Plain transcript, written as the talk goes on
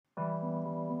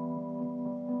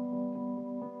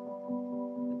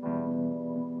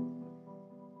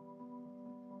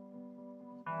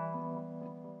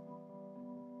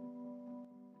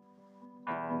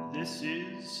This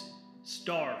is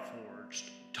Starforged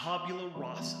Tabula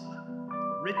Rasa,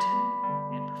 written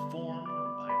and performed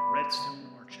by Redstone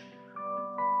Archender.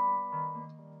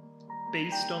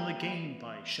 Based on the game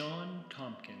by Sean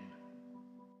Tompkin.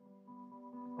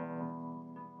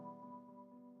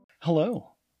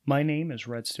 Hello, my name is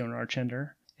Redstone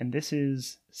Archender, and this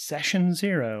is Session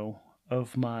 0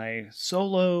 of my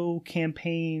solo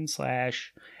campaign /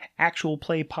 actual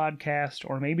play podcast,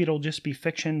 or maybe it'll just be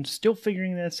fiction, still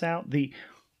figuring this out.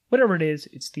 Whatever it is,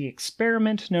 it's the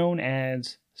experiment known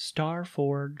as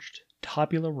Starforged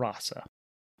Tabula Rasa.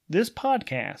 This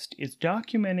podcast is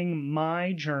documenting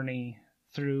my journey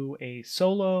through a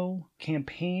solo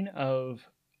campaign of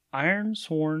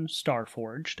Ironsworn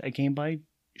Starforged, a game by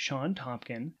Sean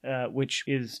Tompkin, which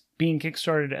is being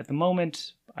kickstarted at the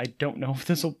moment. I don't know if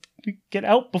this will get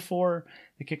out before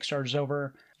the Kickstarter's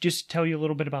over. Just to tell you a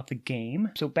little bit about the game.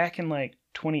 So back in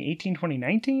 2018,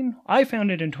 2019, I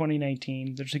found it in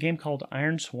 2019. There's a game called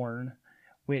Ironsworn,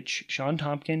 which Sean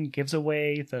Tompkin gives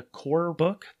away the core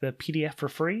book, the PDF, for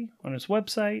free on his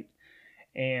website.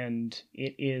 And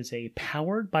it is a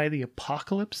powered by the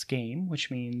apocalypse game, which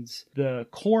means the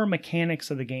core mechanics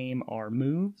of the game are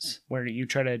moves, where you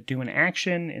try to do an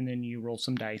action and then you roll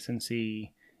some dice and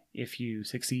see if you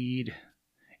succeed,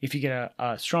 if you get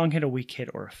a strong hit, a weak hit,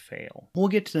 or a fail. We'll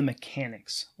get to the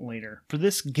mechanics later. For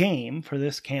this game, for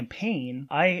this campaign,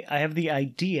 I have the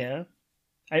idea,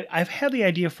 I've had the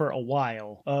idea for a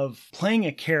while of playing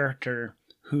a character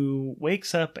who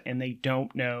wakes up and they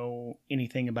don't know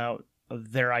anything about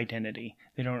their identity.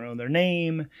 They don't know their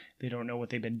name. They don't know what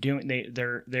they've been doing.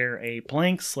 They're a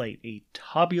blank slate, a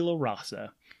tabula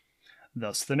rasa.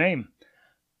 Thus the name.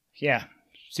 Yeah,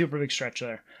 super big stretch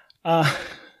there.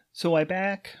 So I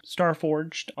back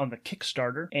Starforged on the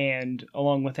Kickstarter, and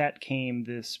along with that came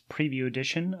this preview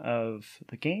edition of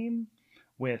the game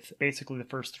with basically the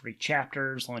first 3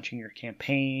 chapters, launching your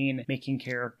campaign, making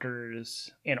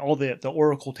characters, and all the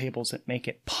oracle tables that make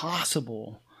it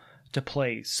possible to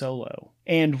play solo.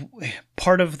 And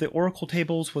part of the oracle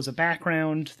tables was a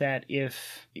background that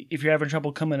if you're having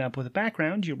trouble coming up with a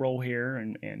background, you roll here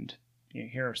and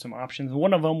here are some options.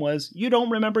 One of them was, you don't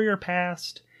remember your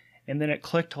past. And then it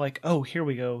clicked oh, here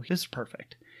we go. This is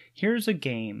perfect. Here's a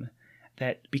game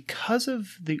that, because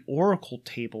of the oracle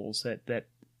tables that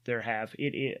there have,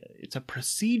 it's a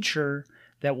procedure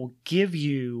that will give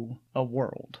you a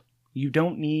world. You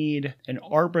don't need an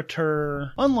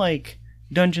arbiter, unlike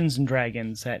Dungeons and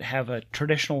Dragons that have a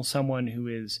traditional someone who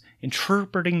is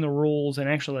interpreting the rules and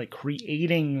actually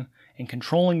creating and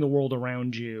controlling the world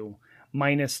around you,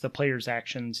 minus the player's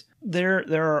actions. There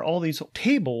are all these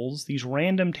tables, these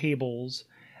random tables,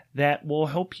 that will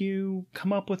help you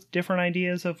come up with different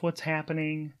ideas of what's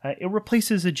happening. It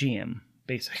replaces a GM,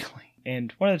 basically.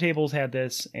 And one of the tables had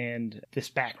this and this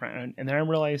background, and then I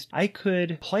realized I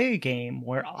could play a game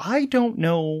where I don't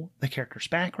know the character's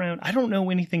background. I don't know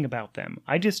anything about them.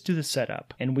 I just do the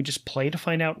setup, and we just play to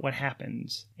find out what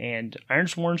happens. And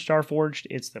Ironsworn Starforged,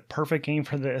 it's the perfect game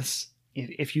for this.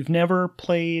 If you've never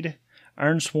played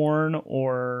Ironsworn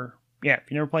or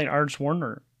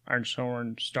Ironsworn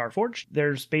Starforged,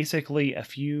 there's basically a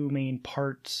few main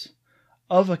parts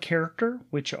of a character,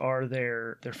 which are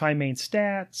their 5 main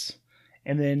stats,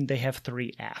 and then they have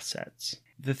 3 assets.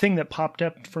 The thing that popped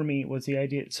up for me was the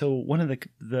idea, so one of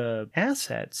the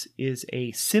assets is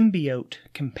a symbiote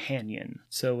companion.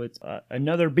 So it's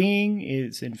another being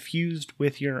is infused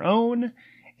with your own,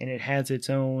 and it has its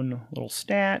own little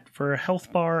stat for a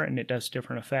health bar, and it does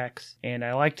different effects. And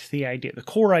I liked the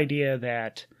core idea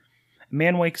that a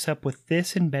man wakes up with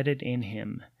this embedded in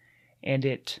him, and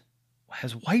it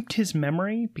has wiped his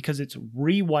memory because it's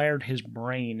rewired his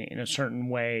brain in a certain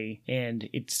way, and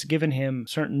it's given him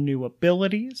certain new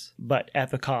abilities, but at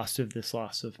the cost of this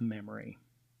loss of memory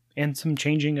and some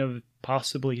changing of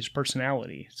possibly his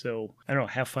personality. So I don't know,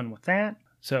 have fun with that.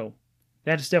 So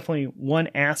that is definitely one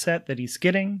asset that he's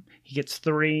getting. He gets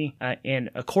 3, and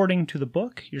according to the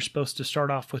book, you're supposed to start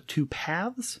off with 2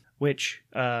 paths, which,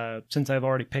 since I've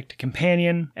already picked a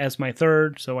companion as my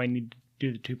 3rd, so I need to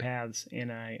do the 2 paths,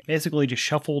 and I basically just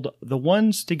shuffled the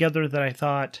ones together that I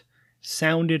thought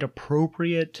sounded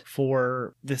appropriate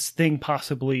for this thing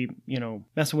possibly,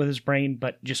 messing with his brain,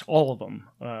 but just all of them,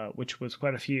 which was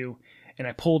quite a few, and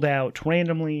I pulled out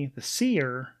randomly the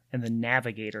Seer and the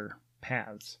Navigator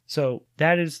paths. So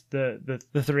that is the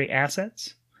 3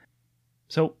 assets.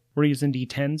 So we're using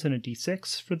D10s and a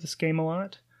D6 for this game a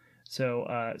lot.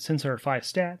 So since there are 5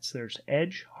 stats, there's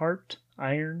Edge, Heart,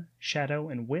 Iron, Shadow,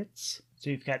 and Wits. So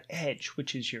you've got Edge,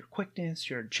 which is your quickness,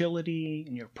 your agility,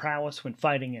 and your prowess when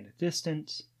fighting at a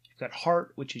distance. You've got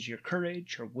Heart, which is your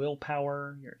courage, your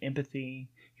willpower, your empathy,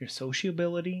 your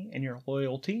sociability, and your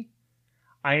loyalty.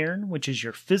 Iron, which is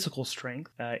your physical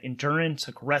strength, endurance,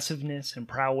 aggressiveness, and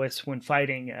prowess when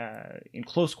fighting in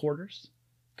close quarters.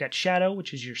 You've got Shadow,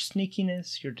 which is your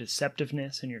sneakiness, your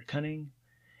deceptiveness, and your cunning.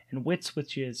 And Wits,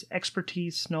 which is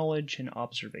expertise, knowledge, and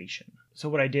observation. So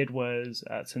what I did was,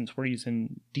 since we're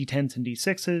using D10s and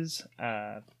D6s,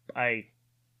 I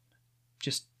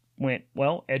just went,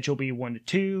 well, Edge will be 1 to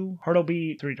 2, Heart will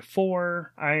be 3 to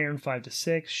 4, Iron 5 to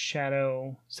 6,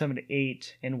 Shadow 7 to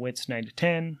 8, and Wits 9 to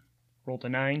 10. Rolled a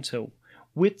 9, so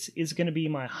Wits is going to be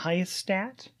my highest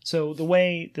stat. So the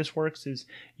way this works is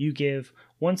you give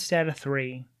one stat a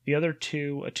 3, the other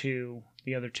two a 2,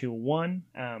 the other two a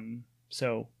 1.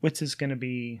 So Wits is going to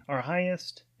be our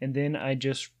highest, and then I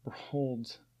just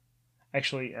rolled...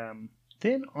 Actually,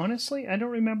 then honestly, I don't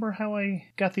remember how I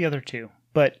got the other two.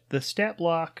 But the stat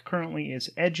block currently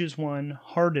is Edge is 1,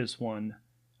 Heart is 1,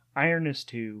 Iron is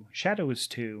 2, Shadow is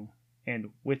 2, and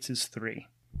Wits is 3.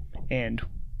 And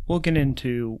we'll get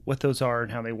into what those are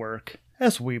and how they work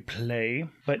as we play.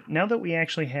 But now that we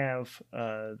actually have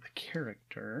the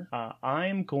character,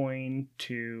 I'm going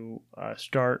to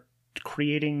start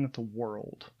creating the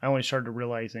world. I only started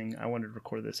realizing I wanted to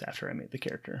record this after I made the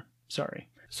character. Sorry.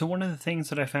 So one of the things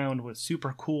that I found was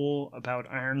super cool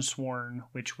about Ironsworn,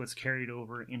 which was carried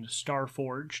over into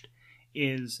Starforged,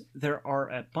 is there are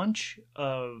a bunch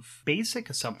of basic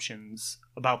assumptions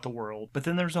about the world, but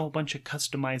then there's a whole bunch of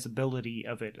customizability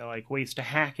of it, like ways to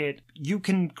hack it. You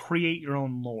can create your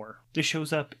own lore. This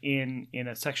shows up in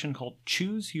a section called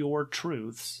Choose Your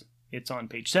Truths. It's on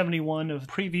page 71 of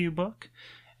the preview book.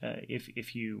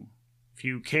 If you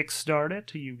kickstart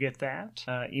it, you get that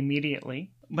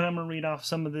immediately. But I'm going to read off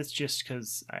some of this just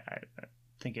because I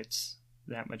think it's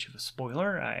that much of a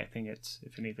spoiler. I think it's,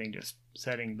 if anything, just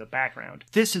setting the background.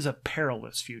 This is a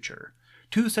perilous future.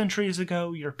 2 centuries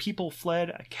ago, your people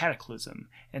fled a cataclysm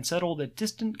and settled a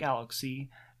distant galaxy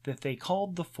that they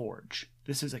called the Forge.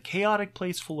 This is a chaotic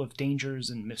place full of dangers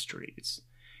and mysteries.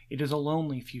 It is a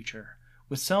lonely future,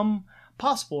 with some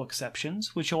possible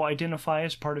exceptions, which you'll identify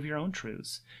as part of your own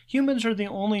truths. Humans are the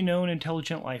only known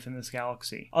intelligent life in this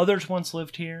galaxy. Others once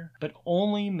lived here, but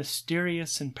only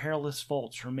mysterious and perilous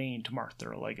vaults remain to mark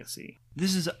their legacy.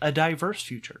 This is a diverse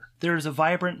future. There is a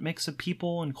vibrant mix of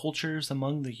people and cultures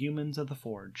among the humans of the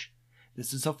Forge.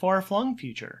 This is a far-flung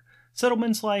future.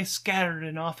 Settlements lie scattered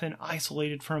and often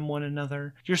isolated from one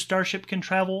another. Your starship can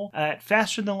travel at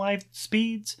faster than light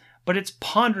speeds, but it's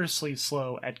ponderously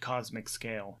slow at cosmic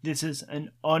scale. This is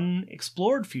an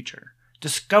unexplored future.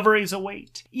 Discoveries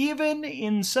await. Even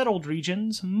in settled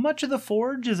regions, much of the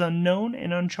Forge is unknown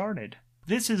and uncharted.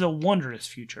 This is a wondrous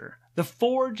future. The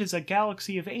Forge is a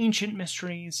galaxy of ancient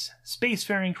mysteries,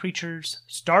 spacefaring creatures,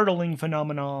 startling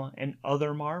phenomena, and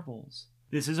other marvels.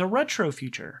 This is a retro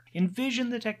future. Envision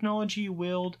the technology you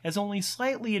wield as only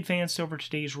slightly advanced over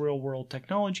today's real-world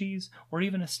technologies, or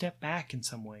even a step back in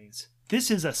some ways. This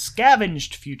is a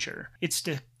scavenged future. It's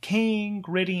decaying,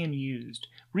 gritty, and used.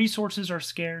 Resources are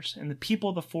scarce, and the people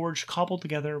of the Forge cobble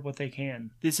together what they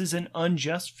can. This is an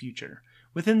unjust future.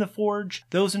 Within the Forge,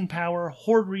 those in power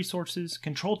hoard resources,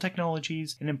 control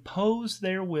technologies, and impose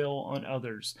their will on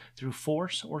others through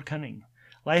force or cunning.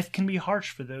 Life can be harsh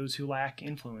for those who lack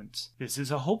influence. This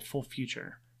is a hopeful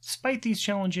future. Despite these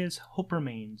challenges, hope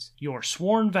remains. Your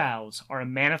sworn vows are a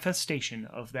manifestation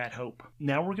of that hope.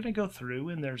 Now we're going to go through,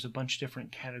 and there's a bunch of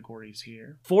different categories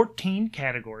here. 14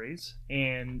 categories,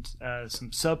 and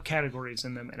some subcategories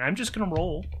in them, and I'm just going to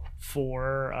roll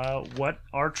for what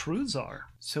our truths are.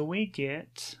 So we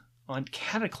get, on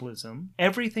Cataclysm,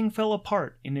 everything fell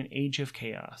apart in an age of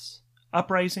chaos.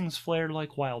 Uprisings flared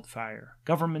like wildfire.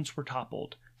 Governments were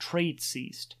toppled. Trade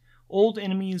ceased. Old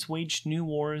enemies waged new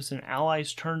wars and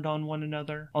allies turned on one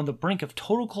another. On the brink of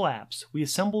total collapse, we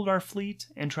assembled our fleet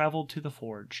and traveled to the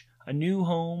Forge. A new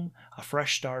home, a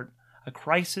fresh start, a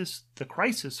crisis. The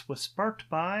crisis was sparked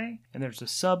by, and there's a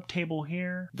sub-table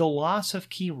here, the loss of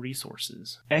key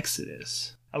resources.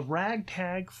 Exodus. A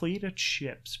ragtag fleet of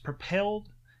ships propelled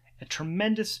at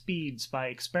tremendous speeds by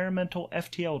experimental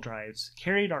FTL drives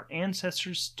carried our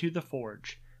ancestors to the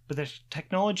Forge. But the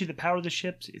technology that powered the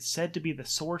ships is said to be the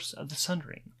source of the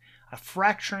Sundering, a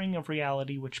fracturing of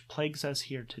reality which plagues us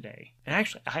here today. And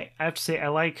actually, I have to say, I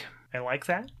like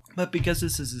that. But because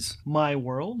this is my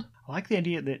world, I like the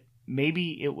idea that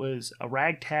maybe it was a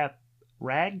ragtag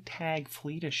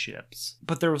fleet of ships,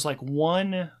 but there was like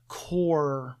one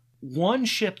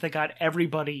ship that got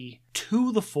everybody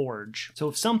to the Forge. So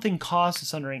if something caused the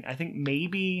Sundering, I think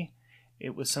maybe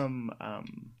it was some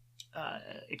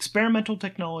experimental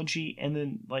technology, and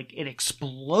then like it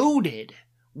exploded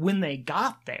when they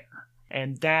got there,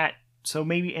 and that So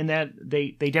maybe in that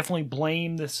they definitely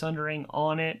blame the sundering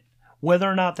on it. Whether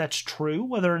or not that's true,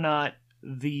 whether or not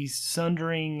the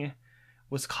sundering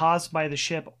was caused by the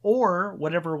ship or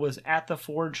whatever was at the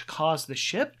forge caused the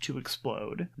ship to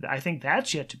explode, I think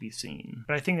that's yet to be seen.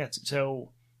 But I think that's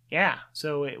so. Yeah,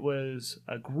 so it was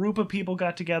a group of people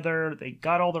got together. They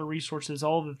got all their resources,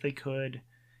 all that they could.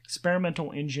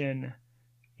 Experimental engine.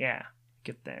 Yeah,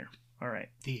 get there. All right.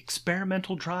 The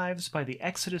experimental drives by the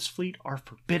Exodus fleet are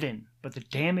forbidden, but the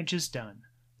damage is done.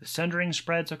 The sundering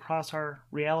spreads across our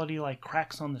reality like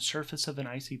cracks on the surface of an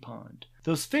icy pond.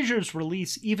 Those fissures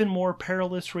release even more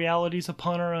perilous realities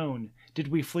upon our own. Did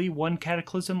we flee one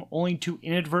cataclysm only to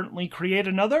inadvertently create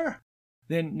another?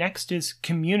 Then next is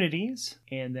communities,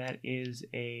 and that is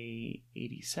a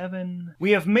 87.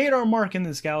 We have made our mark in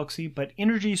this galaxy, but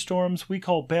energy storms we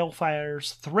call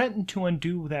balefires threaten to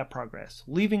undo that progress,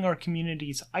 leaving our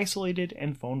communities isolated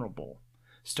and vulnerable.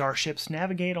 Starships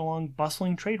navigate along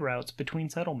bustling trade routes between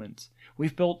settlements.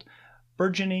 We've built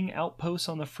burgeoning outposts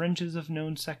on the fringes of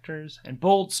known sectors, and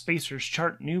bold spacers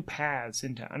chart new paths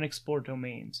into unexplored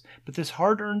domains. But this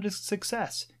hard-earned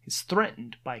success is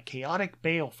threatened by chaotic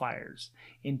balefires,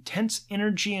 intense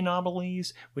energy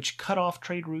anomalies which cut off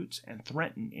trade routes and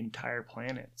threaten entire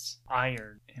planets.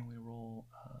 Iron, and we roll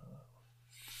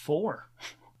 4.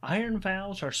 Iron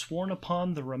vows are sworn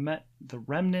upon the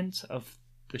remnants of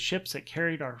the ships that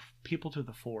carried our people to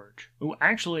the forge. Ooh,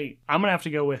 actually, I'm going to have to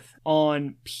go with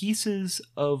on pieces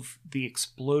of the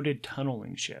exploded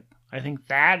tunneling ship. I think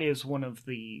that is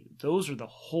those are the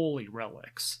holy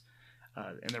relics.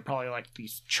 And they're probably like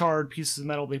these charred pieces of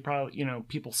metal. They probably,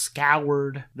 people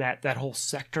scoured that whole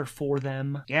sector for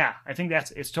them. Yeah, I think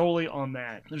it's totally on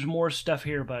that. There's more stuff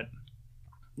here, but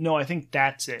no, I think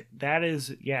that's it. That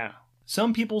is, yeah.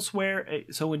 Some people swear,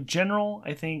 so in general,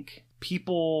 I think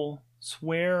people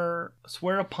swear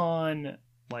upon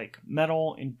like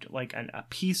metal and like a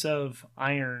piece of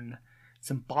iron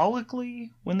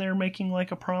symbolically when they're making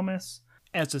like a promise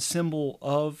as a symbol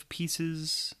of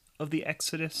pieces of the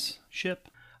Exodus ship,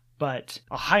 but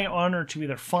a high honor to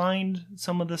either find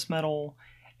some of this metal,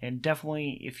 and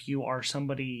definitely if you are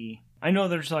somebody, I know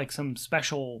there's like some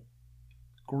special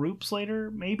groups later,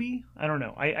 maybe, I don't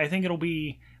know, I think it'll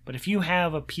be, but if you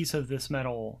have a piece of this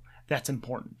metal, that's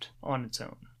important on its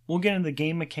own. We'll get into the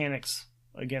game mechanics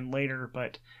again later,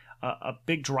 but a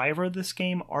big driver of this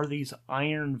game are these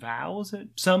iron vows that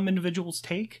some individuals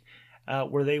take,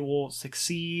 where they will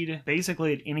succeed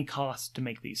basically at any cost to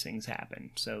make these things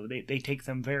happen. So they take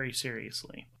them very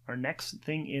seriously. Our next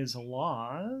thing is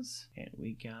laws, and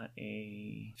we got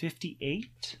a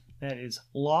 58. That is,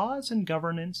 laws and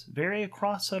governance vary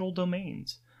across settled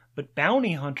domains, but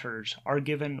bounty hunters are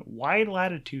given wide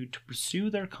latitude to pursue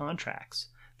their contracts.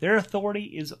 Their authority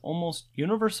is almost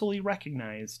universally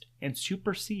recognized and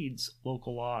supersedes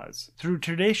local laws. Through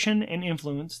tradition and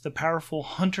influence, the powerful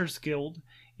Hunters Guild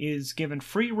is given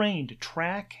free rein to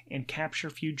track and capture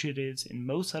fugitives in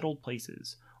most settled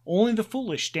places. Only the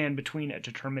foolish stand between a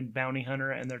determined bounty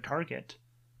hunter and their target.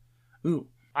 Ooh,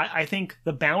 I think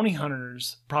the bounty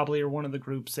hunters probably are one of the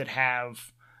groups that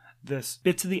have this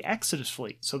bits of the Exodus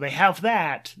fleet. So they have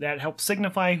that helps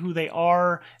signify who they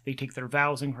are. They take their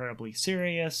vows incredibly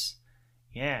serious.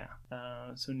 Yeah.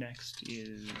 So next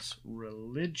is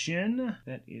religion.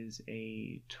 That is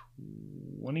a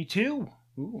 22.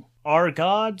 Ooh. Our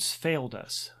gods failed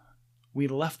us. We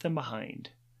left them behind.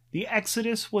 The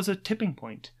Exodus was a tipping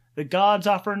point. The gods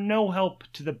offer no help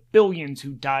to the billions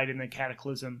who died in the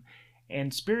cataclysm,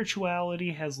 and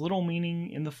spirituality has little meaning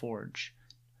in the Forge.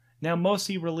 Now most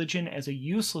see religion as a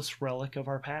useless relic of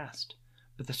our past.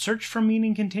 But the search for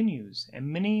meaning continues, and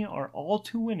many are all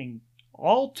too willing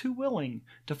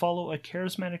to follow a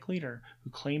charismatic leader who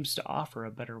claims to offer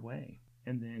a better way.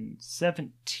 And then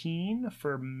 17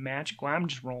 for magic. Well, I'm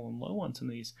just rolling low on some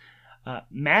of these.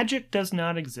 Magic does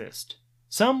not exist.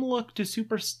 Some look to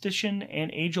superstition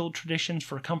and age-old traditions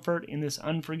for comfort in this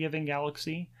unforgiving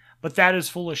galaxy, but that is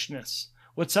foolishness.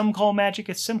 What some call magic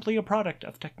is simply a product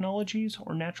of technologies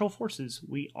or natural forces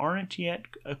we aren't yet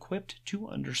equipped to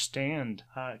understand.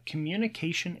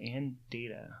 Communication and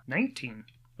data. 19.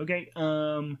 Okay,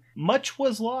 much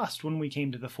was lost when we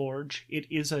came to the Forge. It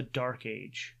is a dark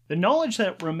age. The knowledge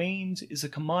that remains is a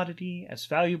commodity as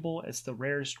valuable as the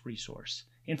rarest resource.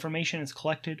 Information is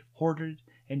collected, hoarded,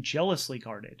 and jealously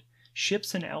guarded.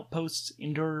 Ships and outposts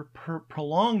endure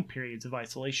prolonged periods of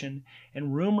isolation,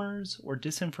 and rumors or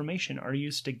disinformation are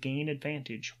used to gain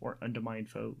advantage or undermine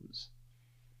foes.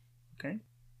 Okay,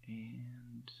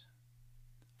 and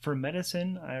for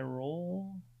medicine, I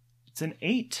roll... It's an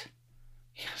 8.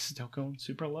 Yeah, still going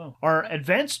super low. Our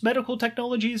advanced medical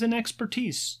technologies and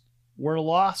expertise were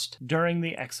lost during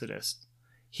the Exodus.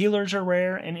 Healers are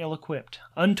rare and ill-equipped.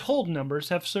 Untold numbers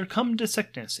have succumbed to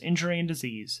sickness, injury, and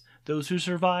disease. Those who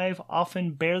survive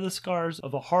often bear the scars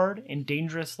of a hard and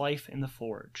dangerous life in the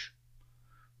Forge.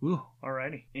 Ooh,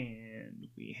 alrighty. And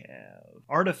we have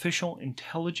Artificial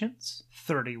Intelligence,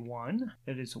 31.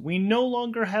 That is, we no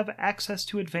longer have access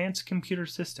to advanced computer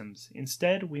systems.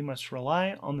 Instead, we must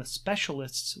rely on the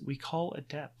specialists we call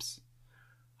adepts.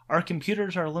 Our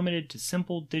computers are limited to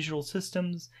simple digital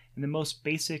systems and the most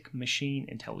basic machine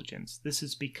intelligence. This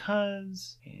is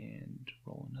because, and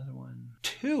roll another one,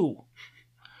 2.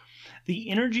 The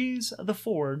energies of the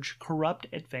Forge corrupt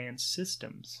advanced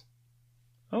systems.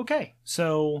 Okay,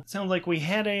 so sounds like we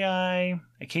had AI.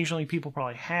 Occasionally people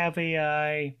probably have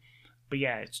AI. But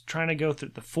yeah, it's trying to go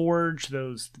through the Forge.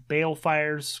 Those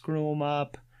balefires screw them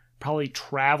up. Probably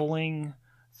traveling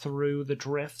through the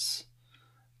drifts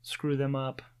screw them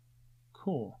up.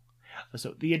 Cool.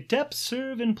 So the adepts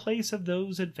serve in place of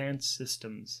those advanced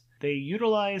systems. They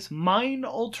utilize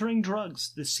mind-altering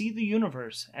drugs to see the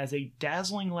universe as a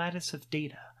dazzling lattice of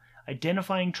data,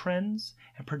 identifying trends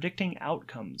and predicting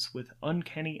outcomes with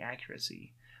uncanny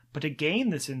accuracy. But to gain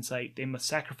this insight, they must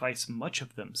sacrifice much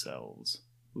of themselves.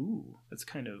 Ooh, that's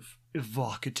kind of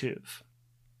evocative.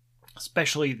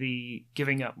 Especially the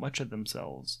giving up much of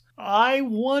themselves. I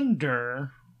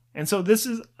wonder if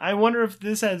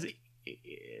this has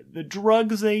the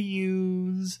drugs they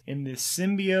use in this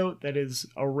symbiote that has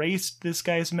erased this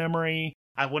guy's memory.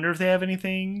 I wonder if they have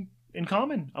anything in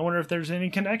common. I wonder if there's any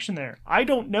connection there. I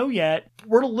don't know yet.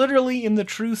 We're literally in the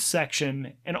truth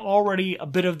section, and already a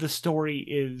bit of the story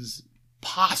is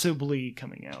possibly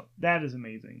coming out. That is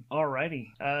amazing.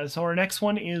 Alrighty. So our next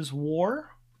one is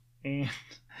War, and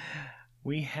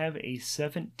we have a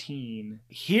 17.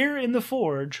 Here in the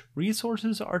Forge,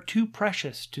 resources are too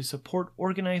precious to support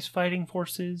organized fighting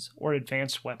forces or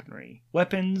advanced weaponry.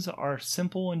 Weapons are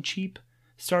simple and cheap.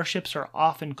 Starships are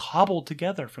often cobbled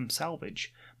together from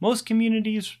salvage. Most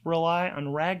communities rely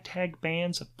on ragtag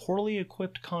bands of poorly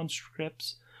equipped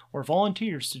conscripts or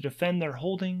volunteers to defend their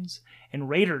holdings, and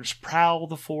raiders prowl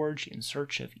the Forge in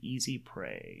search of easy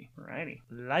prey. Alrighty.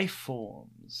 Life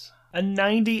forms. A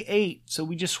 98, so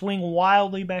we just swing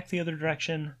wildly back the other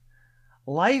direction.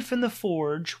 Life in the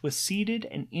Forge was seeded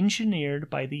and engineered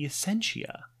by the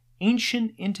Essentia,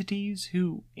 ancient entities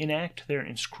who enact their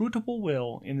inscrutable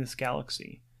will in this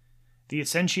galaxy. The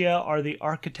Essentia are the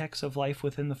architects of life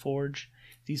within the Forge.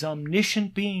 These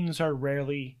omniscient beings are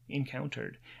rarely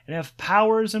encountered, and have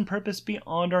powers and purpose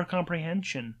beyond our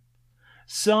comprehension.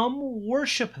 Some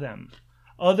worship them,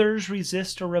 others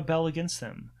resist or rebel against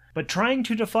them. But trying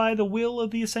to defy the will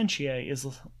of the Essentia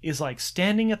is like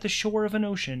standing at the shore of an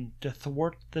ocean to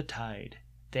thwart the tide.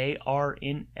 They are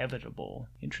inevitable.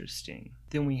 Interesting.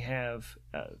 Then we have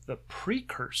the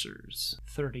Precursors,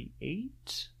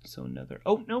 38. So another...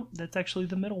 Oh, no, that's actually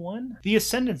the middle one. The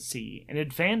Ascendancy, an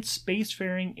advanced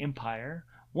spacefaring empire,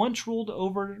 once ruled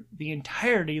over the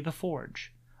entirety of the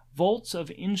Forge. Vaults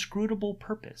of inscrutable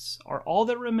purpose are all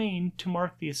that remain to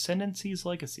mark the Ascendancy's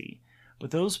legacy. But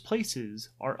those places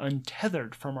are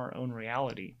untethered from our own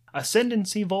reality.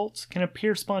 Ascendancy vaults can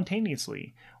appear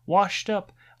spontaneously, washed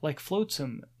up like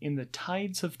flotsam in the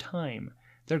tides of time.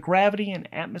 Their gravity and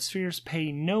atmospheres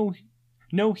pay no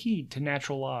heed to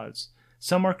natural laws.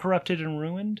 Some are corrupted and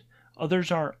ruined,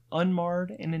 others are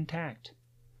unmarred and intact.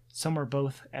 Some are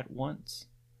both at once.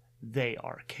 They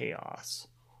are chaos.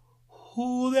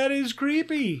 Ooh, that is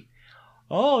creepy!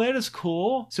 Oh, that is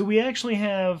cool. So we actually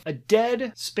have a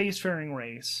dead spacefaring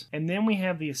race, and then we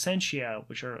have the Essentia,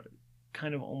 which are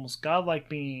kind of almost godlike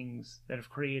beings that have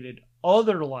created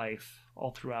other life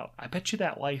all throughout. I bet you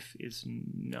that life is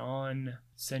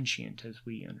non-sentient as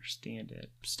we understand it.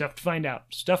 Stuff to find out.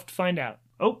 Stuff to find out.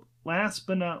 Oh, last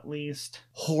but not least,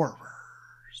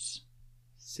 horrors.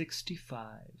 65.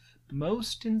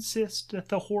 Most insist that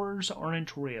the horrors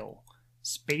aren't real.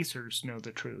 Spacers know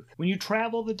the truth. When you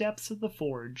travel the depths of the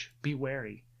Forge, be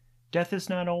wary. Death is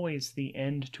not always the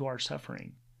end to our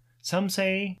suffering. Some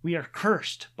say we are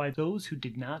cursed by those who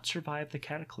did not survive the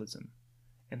cataclysm,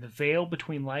 and the veil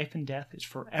between life and death is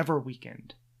forever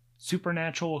weakened.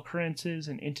 Supernatural occurrences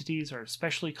and entities are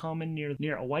especially common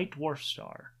near a white dwarf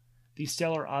star. These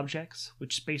stellar objects,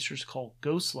 which spacers call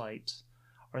ghost lights,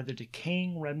 are the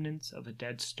decaying remnants of a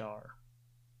dead star.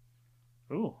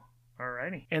 Ooh.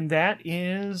 Alrighty. And that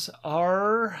is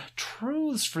our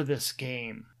truths for this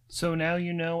game. So now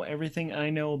you know everything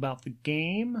I know about the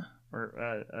game,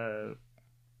 or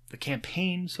the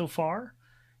campaign so far.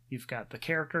 You've got the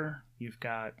character, you've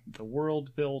got the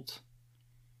world built,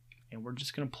 and we're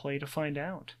just going to play to find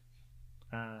out.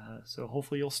 So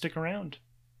hopefully you'll stick around.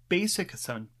 Basic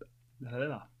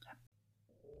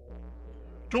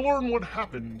To learn what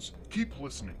happens, keep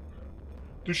listening.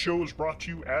 This show is brought to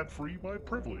you ad-free by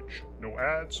privilege. No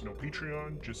ads, no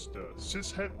Patreon, just a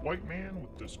cishet white man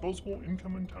with disposable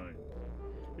income and time.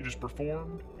 It is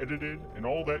performed, edited, and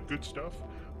all that good stuff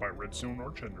by Redstone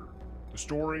Archender. The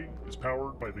story is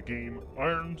powered by the game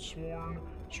Ironsworn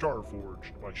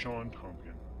Starforged by Sean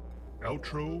Tompkin.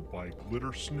 Outro by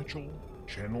Glitter Snitchel,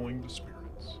 channeling the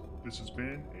spirits. This has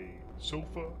been a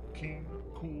Sofa King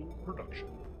Cool production.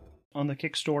 On the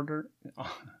Kickstarter,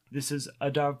 this is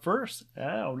a diverse.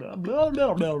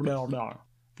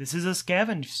 This is a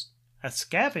scavenged.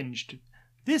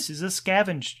 This is a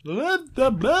scavenged.